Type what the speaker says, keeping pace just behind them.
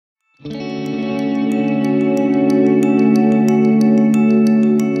What's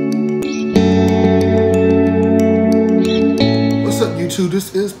up, YouTube?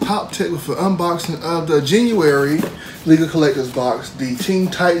 This is Pop Tech with an unboxing of the January League of Collectors box, the Teen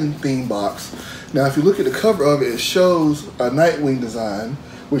Titan theme box. Now, if you look at the cover of it, it shows a Nightwing design,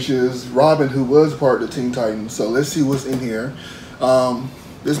 which is Robin, who was part of the Teen Titans. So let's see what's in here.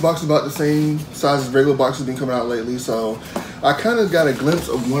 This box is about the same size as regular boxes been coming out lately, so I kind of got a glimpse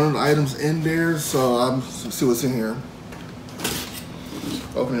of one of the items in there, so I'm see what's in here.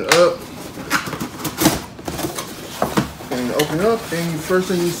 Open it up. And open it up, and the first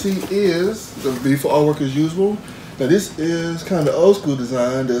thing you see is the beautiful artwork as usual. Now this is kind of the old school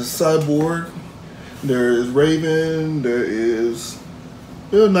design. There's Cyborg, there is Raven, there is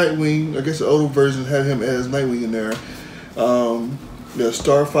Nightwing. I guess the older version had him as Nightwing in there. There's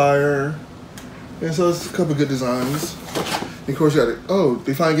Starfire, and so it's a couple of good designs. And of course, you got it. Oh,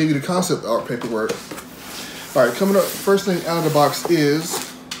 they finally gave you the concept art paperwork. All right, coming up, first thing out of the box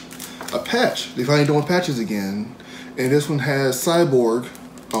is a patch. They finally doing patches again, and this one has Cyborg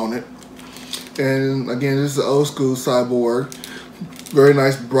on it. And again, this is the old school Cyborg. Very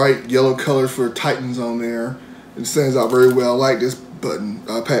nice, bright yellow colors for Titans on there. It stands out very well. I like this button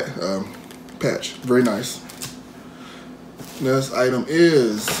patch. Very nice. Next item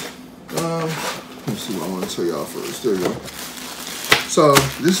is, let's see what I want to tell y'all first. There you go. So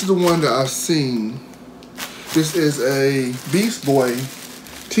this is the one that I've seen. This is a Beast Boy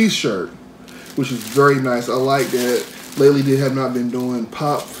t-shirt, which is very nice. I like that. Lately they have not been doing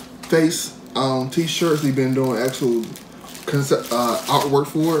pop face t-shirts. They've been doing actual concept artwork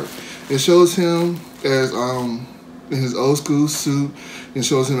for it. It shows him as in his old school suit. It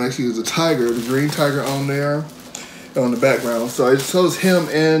shows him actually as a tiger, the green tiger on there, on the background. So it shows him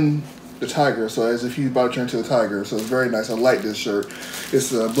and the tiger, so as if he's about to turn into a tiger. So it's very nice. I like this shirt.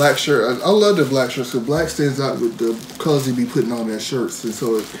 It's a black shirt. I love the black shirts because black stands out with the colors they be putting on their shirts, and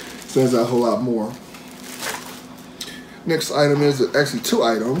so it stands out a whole lot more. Next item is actually two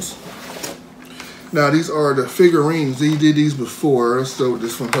items. Now these are the figurines. They did these before. Let's start with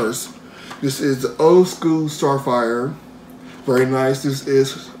this one first. This is the old school Starfire. Very nice. This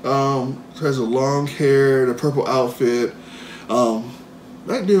is has a long hair, the purple outfit.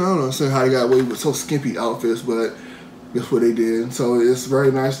 Back then, I don't understand how they got away with so skimpy outfits, but that's what they did. So it's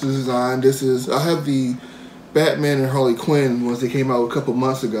very nice design. This is, I have the Batman and Harley Quinn ones that came out a couple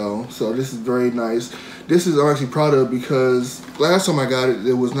months ago. So this is very nice. This is I'm actually proud of because last time I got it,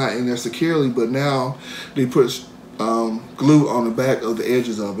 it was not in there securely, but now they put glue on the back of the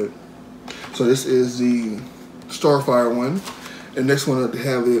edges of it. So this is the Starfire one. And next one that they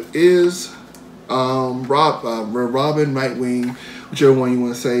have it is Robin, Nightwing, whichever one you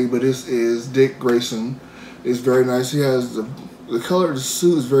want to say, but this is Dick Grayson. It's very nice. He has the color of the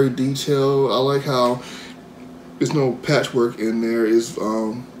suit is very detailed. I like how there's no patchwork in there. It's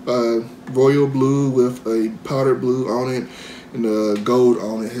royal blue with a powdered blue on it and gold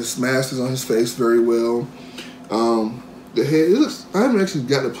on it. His mask is on his face very well. The head, it looks, I haven't actually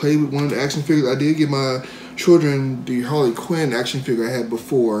got to play with one of the action figures. I did get my children the Harley Quinn action figure I had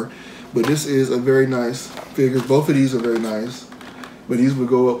before, but this is a very nice figure. Both of these are very nice, but these would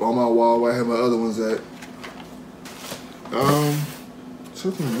go up on my wall where I have my other ones at.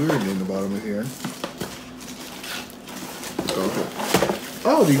 Something weird in the bottom of here. Okay.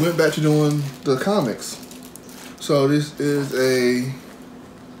 Oh, they went back to doing the comics. So this is a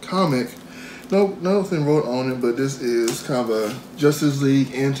comic. Nothing wrote on it, but this is kind of a Justice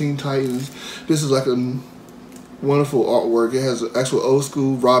League and Teen Titans. This is like a wonderful artwork. It has an actual old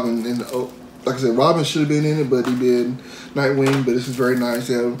school Robin in the, like I said, Robin should have been in it, but he did Nightwing. But this is very nice.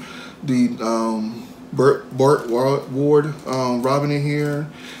 They have the Burt Ward Robin in here.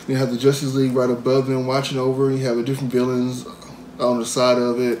 You have the Justice League right above them watching over. You have a different villains on the side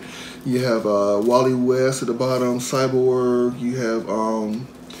of it. You have Wally West at the bottom, Cyborg. You have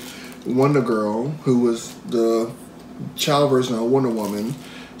Wonder Girl, who was the child version of Wonder Woman.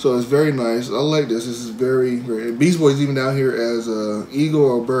 So it's very nice. I like this. This is very, very. Beast Boy's even down here as a eagle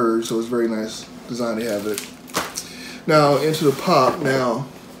or a bird, so it's very nice design to have it. Now into the pop. Now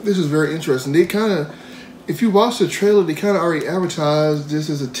this is very interesting. They kind of, if you watch the trailer, they kind of already advertised this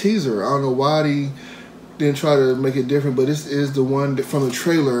as a teaser. I don't know why they didn't try to make it different, but this is the one that, from the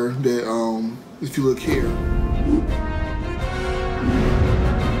trailer that if you look here.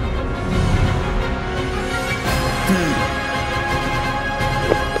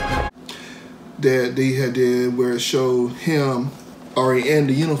 That they had did where it showed him already in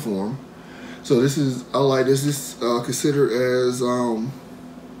the uniform. So this is, I like this. This is considered as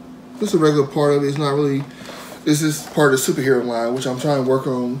just a regular part of it. It's not really This is part of the superhero line, which I'm trying to work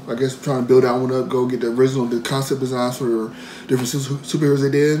on. I guess I'm trying to build that one up, go get the concept designs for different superheroes they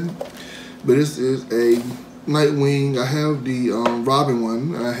did. But this is a Nightwing. I have the Robin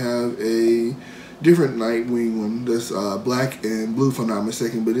one. I have a different Nightwing one that's black and blue, if I'm not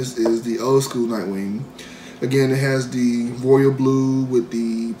mistaken. But this is the old school Nightwing. Again, it has the royal blue with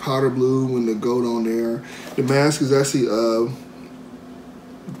the powder blue and the gold on there. The mask is actually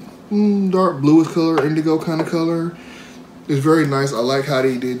dark bluish color, indigo kind of color. It's very nice. I like how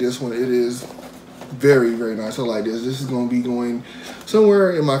they did this one. It is very, very nice. I like this. This is going to be going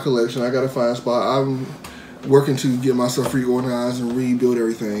somewhere in my collection. I got to find a spot. I'm working to get myself reorganized and rebuild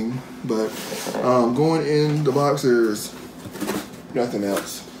everything. But going in the box, there's nothing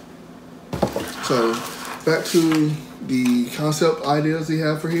else. So back to the concept ideas they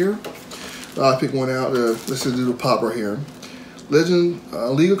have for here. I picked one out. Let's just do the pop right here. Legend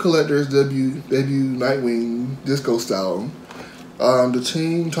League of Collectors debut Nightwing disco style. The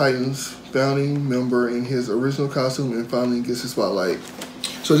Teen Titans founding member in his original costume and finally gets his spotlight.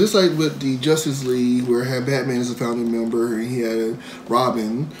 So just like with the Justice League, where it had Batman as a founding member and he had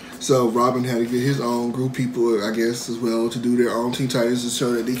Robin, so Robin had to get his own group of people, I guess, as well, to do their own Teen Titans to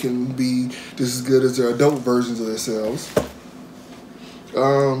show that they can be just as good as their adult versions of themselves.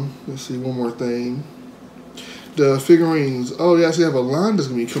 Let's see, one more thing. The figurines. Oh, they actually have a line that's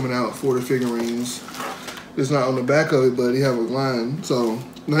going to be coming out for the figurines. It's not on the back of it, but they have a line. So,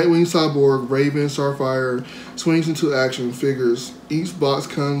 Nightwing, Cyborg, Raven, Starfire swings into action figures. Each box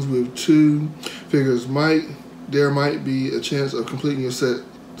comes with 2 figures. There might be a chance of completing your set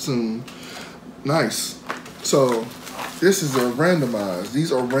soon. Nice. So, this is a randomized.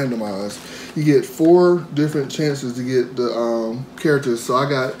 These are randomized. You get 4 different chances to get the characters. So,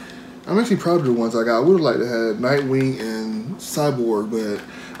 I'm actually proud of the ones I got. I would have liked to have Nightwing and Cyborg, but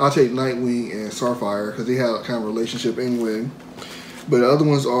I'll take Nightwing and Starfire because they have a kind of relationship anyway. But the other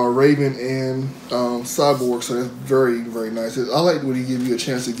ones are Raven and Cyborg, so that's very, very nice. I like when he give you a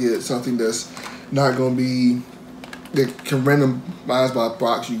chance to get something that's not going to be, that can randomize by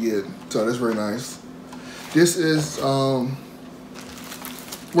box you get. So that's very nice. This is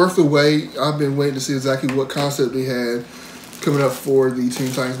worth the wait. I've been waiting to see exactly what concept they had coming up for the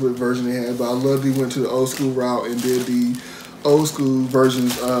Teen Titans with version they had, but I love they went to the old school route and did the old school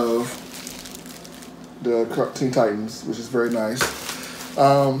versions of the Teen Titans, which is very nice. If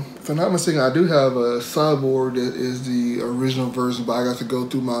I'm not mistaken, I do have a Cyborg that is the original version, but I got to go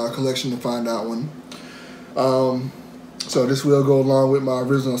through my collection to find that one. So this will go along with my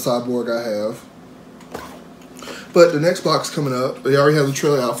original Cyborg I have. But the next box coming up, they already have the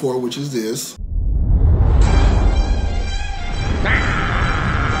trailer out for it, which is this.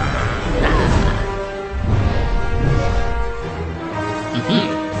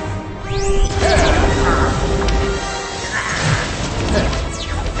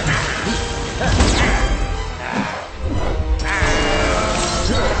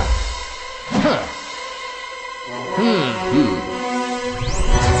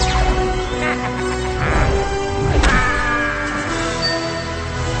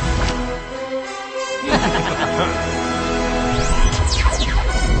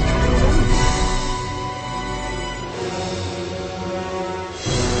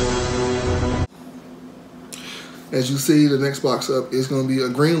 As you see, the next box up is going to be a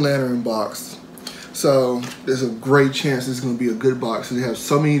Green Lantern box. So there's a great chance it's going to be a good box. They have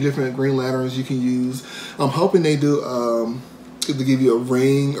so many different Green Lanterns you can use. I'm hoping they do if they give you a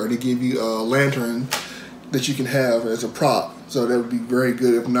ring or they give you a lantern that you can have as a prop. So that would be very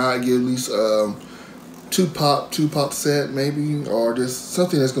good. If not, get at least two pop set maybe, or just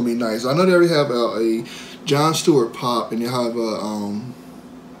something that's going to be nice. I know they already have a John Stewart pop and they have a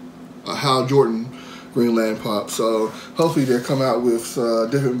Hal Jordan Green Lantern pop, so hopefully they'll come out with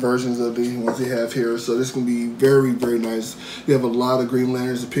different versions of the ones they have here. So this is going to be very, very nice. You have a lot of Green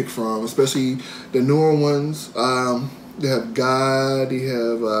Lanterns to pick from, especially the newer ones. They have Guy, they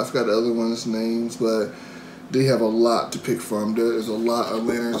have, I forgot the other ones' names, but they have a lot to pick from. There's a lot of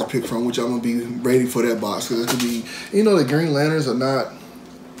lanterns to pick from, which I'm going to be ready for that box, because it's going to be, you know, the Green Lanterns are not,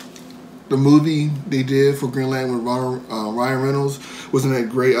 the movie they did for Green Lantern with Ryan Reynolds wasn't that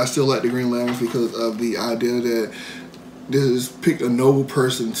great. I still like the Green Lanterns because of the idea that this is pick a noble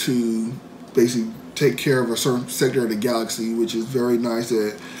person to basically take care of a certain sector of the galaxy, which is very nice.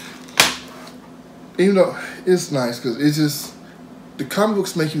 That even though it's nice because it's just, the comic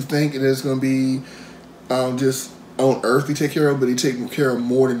books make you think that it's going to be just on Earth they take care of, but they take care of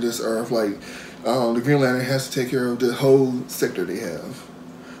more than just Earth. Like the Green Lantern has to take care of the whole sector they have.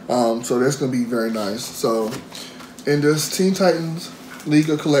 So that's going to be very nice. So in this Teen Titans League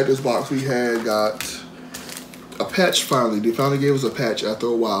of Collectors box, we had got a patch finally. They finally gave us a patch after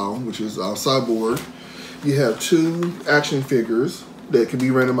a while, which is Cyborg. You have 2 action figures that can be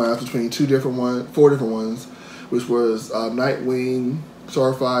randomized between 4 different ones, which was Nightwing,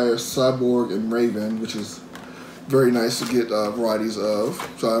 Starfire, Cyborg, and Raven, which is very nice to get varieties of.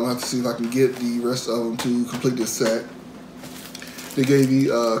 So I'm gonna have to see if I can get the rest of them to complete this set. They gave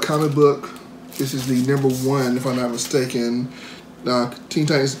you a comic book. This is the #1, if I'm not mistaken. Teen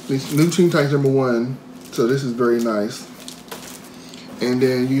Titans, new Teen Titans #1. So this is very nice. And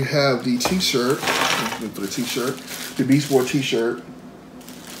then you have the T-shirt. For the T-shirt, the Beast Wars T-shirt.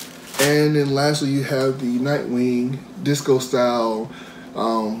 And then lastly, you have the Nightwing disco style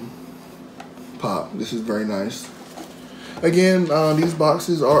pop. This is very nice. Again, these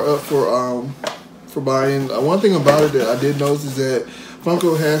boxes are up for buying. One thing about it that I did notice is that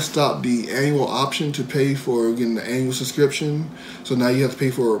Funko has stopped the annual option to pay for getting the annual subscription. So now you have to pay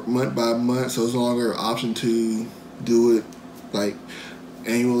for month by month. So it's no longer an option to do it like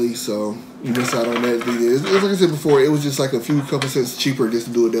annually. So you miss out on that video. It's like I said before, it was just like a couple cents cheaper just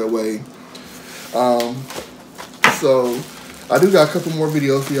to do it that way. So I do got a couple more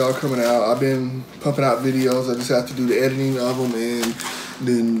videos for y'all coming out. I've been pumping out videos. I just have to do the editing of them and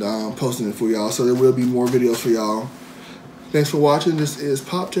then posting it for y'all. So there will be more videos for y'all. Thanks for watching. This is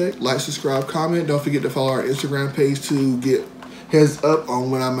Pop Tech. Like, subscribe, comment. Don't forget to follow our Instagram page to get heads up on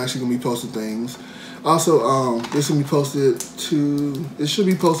when I'm actually going to be posting things. Also, this will be posted it should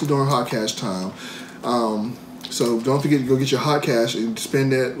be posted during hot cash time. So don't forget to go get your hot cash and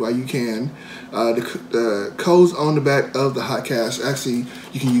spend that while you can. The codes on the back of the hot cash, actually,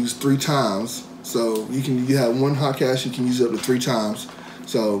 you can use 3 times. So you have 1 hot cash, you can use it up to 3 times.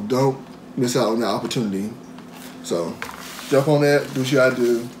 So don't miss out on that opportunity. So jump on that, do what you gotta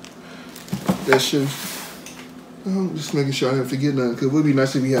do. That should, just making sure I don't forget nothing, because it would be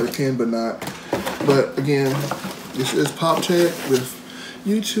nice if we had a pen, but not. But again, this is Pop Tech with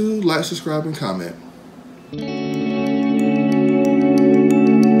YouTube. Like, subscribe, and comment.